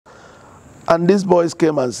And these boys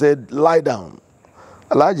came and said, lie down.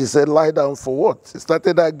 Alhaji said, lie down for what? He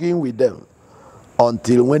started arguing with them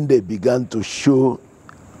until when they began to show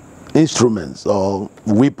instruments or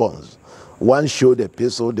weapons. One showed a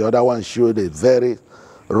pistol, the other one showed a very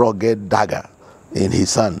rugged dagger in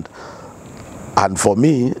his hand. And for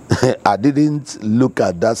me, I didn't look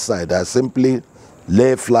at that side. I simply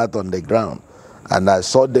lay flat on the ground. And I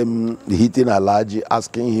saw them hitting Alhaji,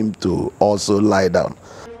 asking him to also lie down.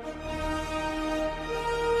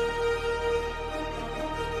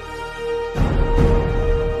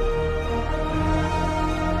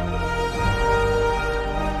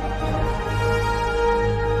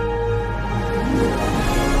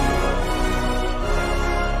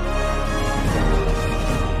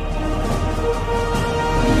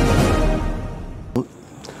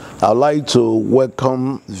 I'd like to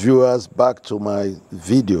welcome viewers back to my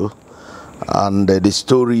video and the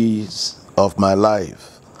stories of my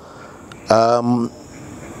life. I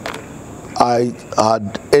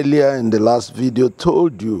had earlier in the last video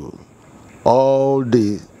told you all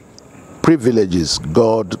the privileges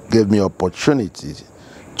God gave me opportunity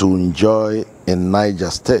to enjoy in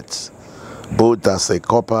Niger State, both as a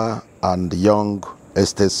copper and young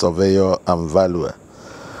estate surveyor and valuer.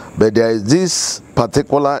 But there is this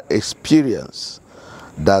particular experience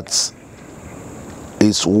that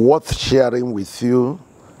is worth sharing with you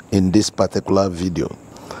in this particular video.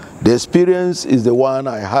 The experience is the one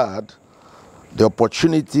I had, the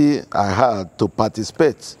opportunity I had to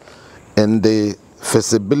participate in the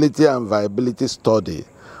feasibility and viability study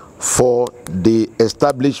for the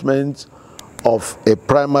establishment of a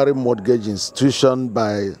primary mortgage institution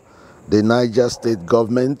by the Niger State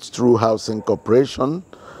government through Housing Corporation,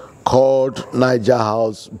 called Niger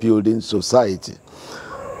House Building Society.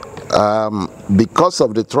 Because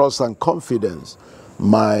of the trust and confidence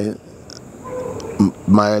my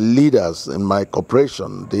leaders in my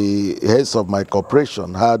corporation, the heads of my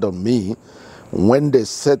corporation, had on me when they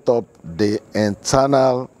set up the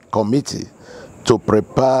internal committee to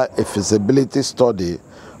prepare a feasibility study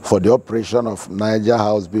for the operation of Niger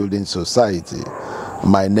House Building Society,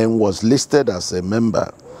 my name was listed as a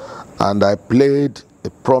member, and I played a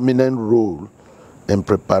prominent role in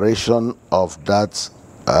preparation of that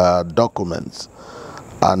document.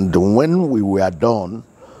 And when we were done,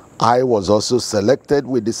 I was also selected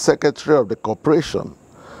with the secretary of the corporation,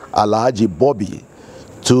 Alhaji Bobby,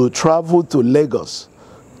 to travel to Lagos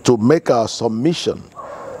to make our submission.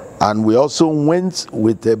 And we also went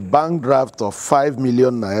with a bank draft of 5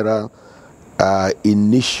 million naira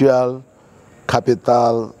initial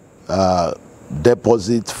capital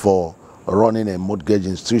deposit for running a mortgage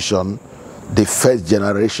institution, the first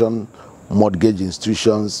generation mortgage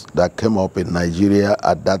institutions that came up in Nigeria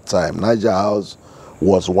at that time. Niger House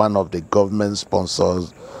was one of the government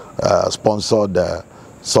sponsored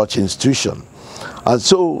such institution. And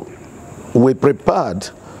so we prepared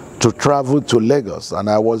to travel to Lagos, and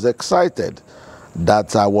I was excited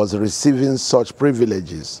that I was receiving such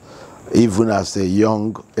privileges even as a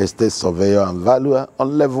young estate surveyor and valuer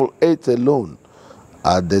on level 8 alone.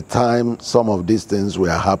 At the time some of these things were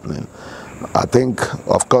happening. I think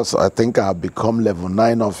I have become level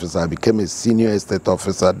 9 officer. I became a senior estate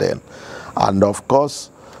officer then. And of course,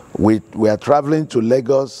 we are traveling to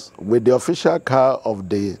Lagos with the official car of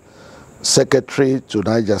the secretary to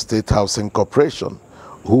Niger State Housing Corporation,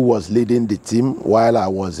 who was leading the team while I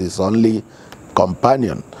was his only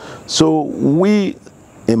companion. So we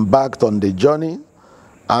embarked on the journey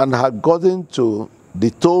and had gotten to the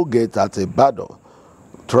toll gate at Ibadan,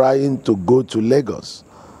 trying to go to Lagos.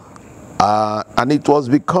 And it was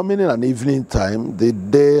becoming an evening time. The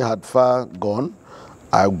day had far gone.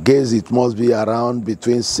 I guess it must be around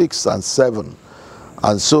between 6 and 7.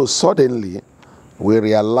 And so suddenly we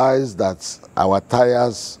realized that our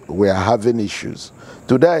tires were having issues.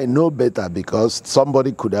 Today I know better, because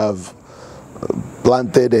somebody could have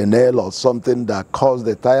planted a nail or something that caused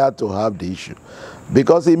the tire to have the issue.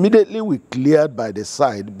 Because immediately we cleared by the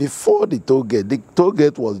side before the toll gate. The toll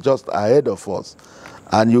gate was just ahead of us,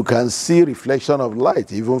 and you can see reflection of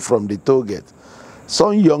light even from the toll gate.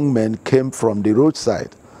 Some young men came from the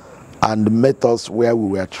roadside and met us where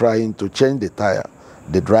we were trying to change the tire.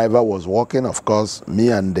 The driver was walking, of course. Me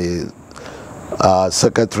and the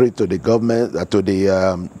secretary to the government,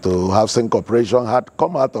 to Housing Corporation, had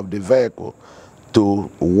come out of the vehicle to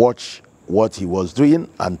watch what he was doing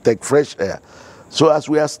and take fresh air. So as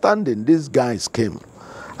we are standing, these guys came.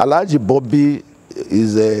 Alhaji Bobby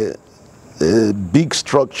is a big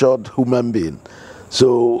structured human being.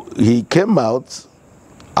 So he came out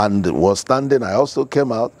and was standing. I also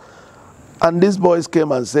came out. And these boys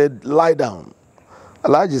came and said, lie down.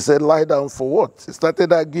 Alhaji said, lie down for what? He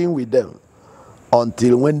started arguing with them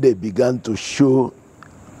until when they began to show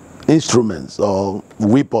instruments or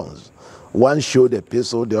weapons. One showed a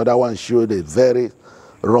pistol, the other one showed a very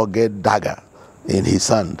rugged dagger in his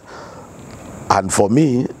hand. And for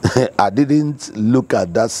me, I didn't look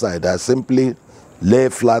at that side. I simply lay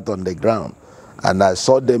flat on the ground. And I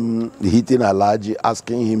saw them hitting Alhaji,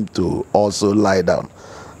 asking him to also lie down.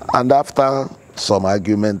 And after some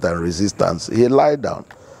argument and resistance, he lied down.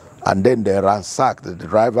 And then they ransacked. The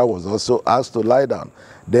driver was also asked to lie down.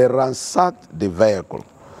 They ransacked the vehicle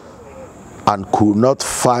and could not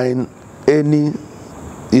find any,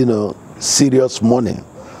 serious money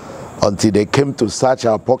until they came to search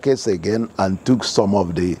our pockets again and took some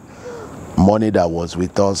of the money that was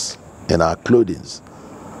with us in our clothing.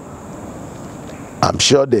 I'm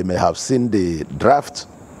sure they may have seen the draft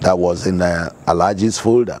that was in Alhaji's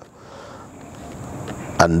folder.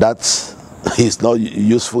 And that is not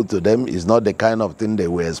useful to them. It's not the kind of thing they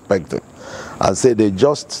were expecting. And say they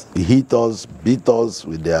just hit us, beat us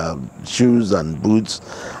with their shoes and boots,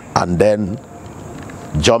 and then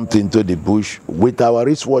jumped into the bush with our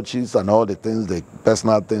wristwatches and all the things, the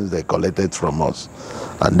personal things they collected from us.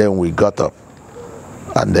 And then we got up.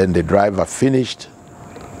 And then the driver finished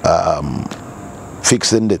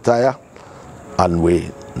fixing the tire, and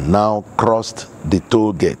we now crossed the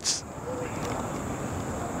toll gates.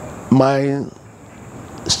 My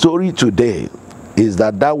story today is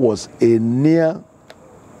that was a near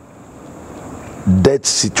death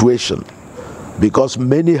situation, because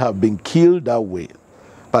many have been killed that way,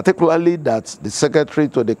 particularly that the secretary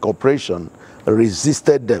to the corporation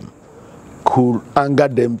resisted them, could anger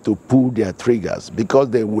them to pull their triggers because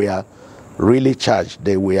they were really charged,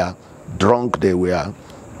 they were drunk, they were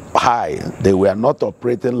high, they were not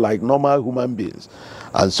operating like normal human beings.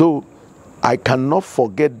 And so I cannot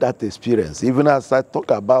forget that experience. Even as I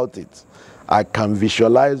talk about it, I can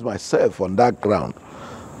visualize myself on that ground.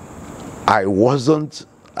 I wasn't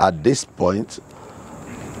at this point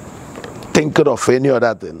thinking of any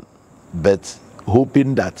other thing but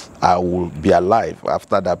hoping that I will be alive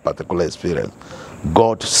after that particular experience.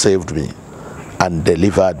 God saved me and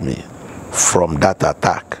delivered me from that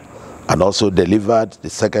attack, and also delivered the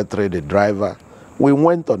secretary, the driver. We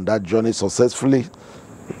went on that journey successfully,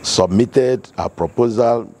 submitted our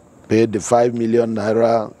proposal, paid the 5 million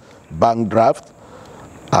naira bank draft,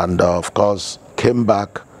 and of course came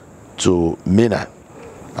back to Mina.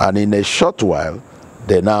 And in a short while,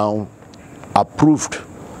 they now approved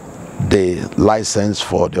the license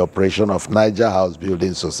for the operation of Niger House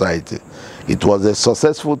Building Society. It was a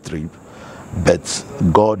successful trip, but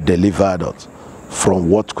God delivered us from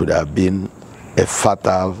what could have been a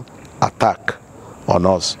fatal attack on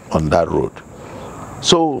us on that road.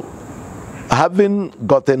 So, having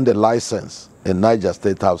gotten the license in Niger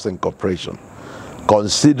State Housing Corporation,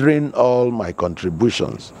 considering all my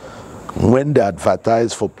contributions, when they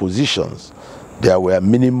advertised for positions, there were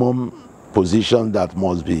minimum positions that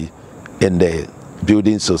must be in the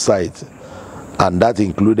building society. And that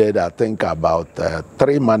included, I think, about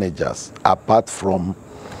 3 managers, apart from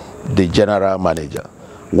the general manager.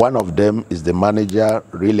 One of them is the manager,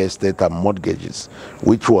 real estate and mortgages,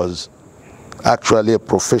 which was actually a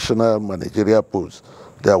professional managerial post.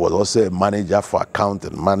 There was also a manager for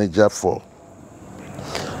accounting, manager for,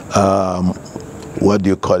 what do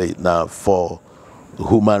you call it now, for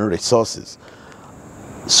human resources.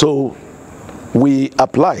 So we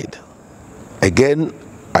applied. Again,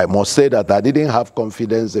 I must say that I didn't have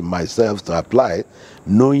confidence in myself to apply,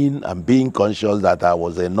 knowing and being conscious that I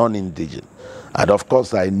was a non-indigent. And of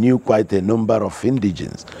course, I knew quite a number of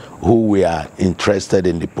indigents who were interested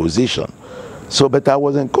in the position. So, but I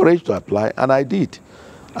was encouraged to apply, and I did.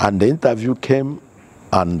 And the interview came,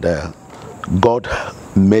 and God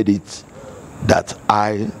made it that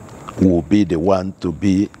I will be the one to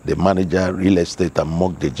be the manager, real estate and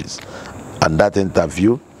mortgages. And that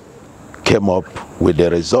interview came up with the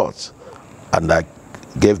results, and that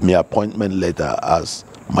gave me appointment letter as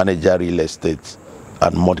manager, real estate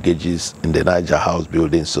and mortgages in the Niger House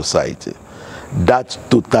Building Society. That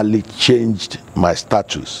totally changed my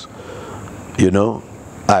status. You know,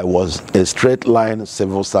 I was a straight line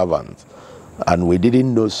civil servant, and we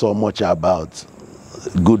didn't know so much about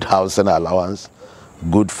good housing allowance,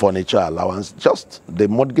 good furniture allowance. Just the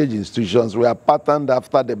mortgage institutions were patterned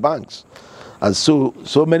after the banks. And so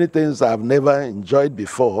many things I've never enjoyed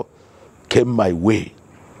before came my way.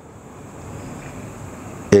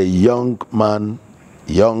 A young man,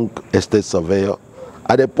 young estate surveyor,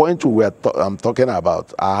 at the point I'm talking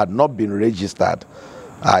about, I had not been registered.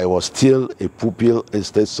 I was still a pupil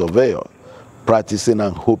estate surveyor, practicing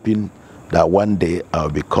and hoping that one day I'll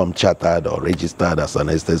become chartered or registered as an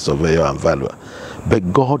estate surveyor and valuer.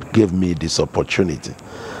 But God gave me this opportunity.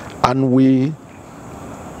 And we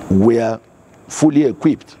were fully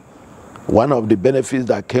equipped. One of the benefits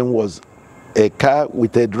that came was a car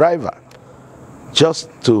with a driver, just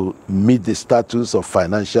to meet the status of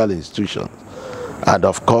financial institutions. And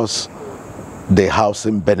of course, the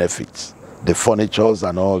housing benefits, the furnitures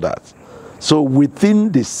and all that. So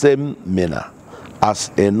within the same manner,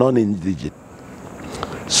 as a non-indigent,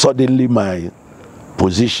 suddenly my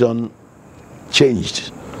position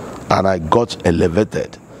changed and I got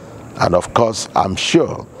elevated. And of course, I'm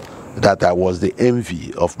sure that I was the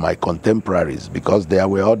envy of my contemporaries, because there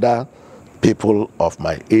were other people of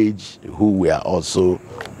my age who were also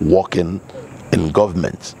working in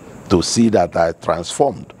government, to see that I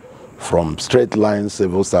transformed from straight line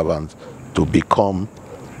civil servant to become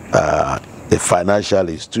a financial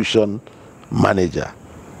institution manager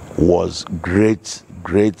was great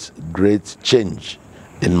change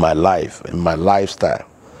in my life, in my lifestyle.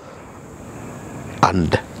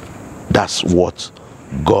 And that's what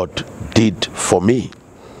God did for me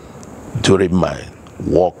during my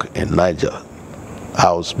work in Niger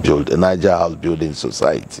House Building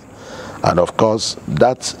Society. And of course,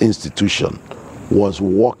 that institution was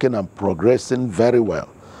working and progressing very well,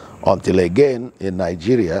 until again in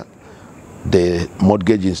Nigeria, the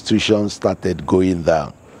mortgage institutions started going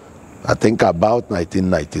down. I think about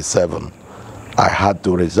 1997, I had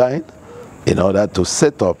to resign in order to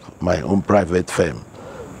set up my own private firm,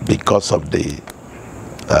 because of the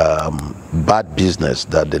bad business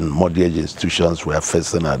that the mortgage institutions were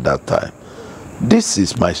facing at that time. This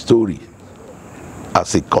is my story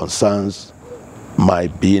as it concerns my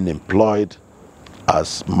being employed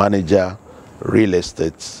as manager, real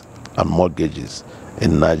estate and mortgages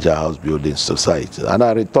in Niger House Building Society. And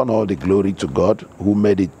I return all the glory to God who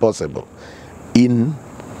made it possible in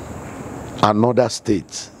another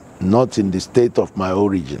state, not in the state of my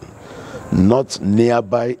origin, not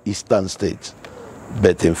nearby eastern state,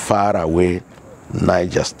 but in far away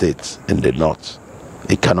Niger state in the north.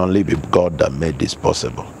 It can only be God that made this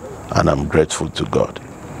possible, and I'm grateful to God.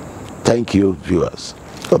 Thank you, viewers.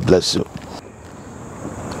 God bless you.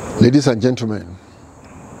 Ladies and gentlemen,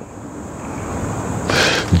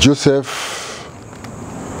 Joseph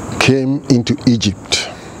came into Egypt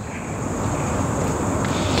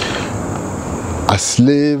a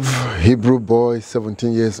slave Hebrew boy,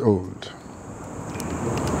 17 years old.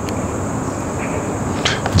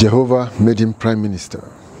 Jehovah made him prime minister.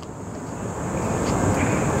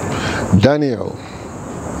 Daniel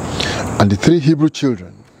and the 3 Hebrew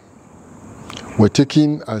children were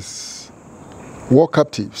taken as war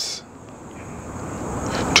captives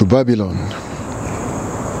to Babylon.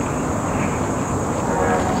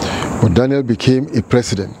 But Daniel became a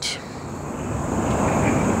president.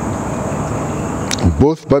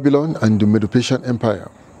 Both Babylon and the Medo-Persian Empire.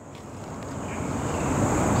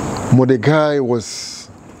 Mordecai was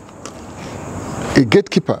a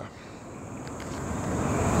gatekeeper.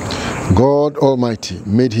 God Almighty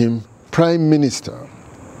made him prime minister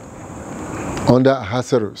under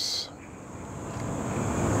Ahasuerus.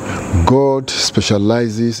 God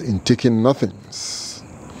specializes in taking nothings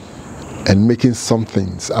and making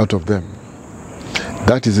somethings out of them.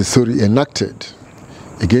 That is a story enacted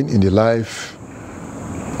again in the life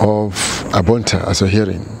of Abonta, as you're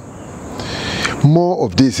hearing. More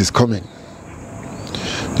of this is coming.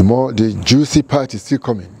 The juicy part is still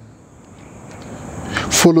coming.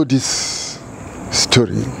 Follow this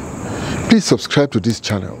story. Please subscribe to this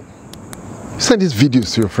channel. Send these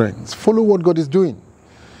videos to your friends. Follow what God is doing.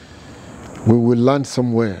 We will land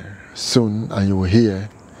somewhere soon, and you will hear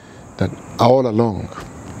that all along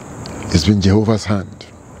it's been Jehovah's hand.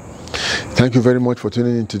 Thank you very much for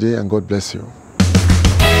tuning in today, and God bless you.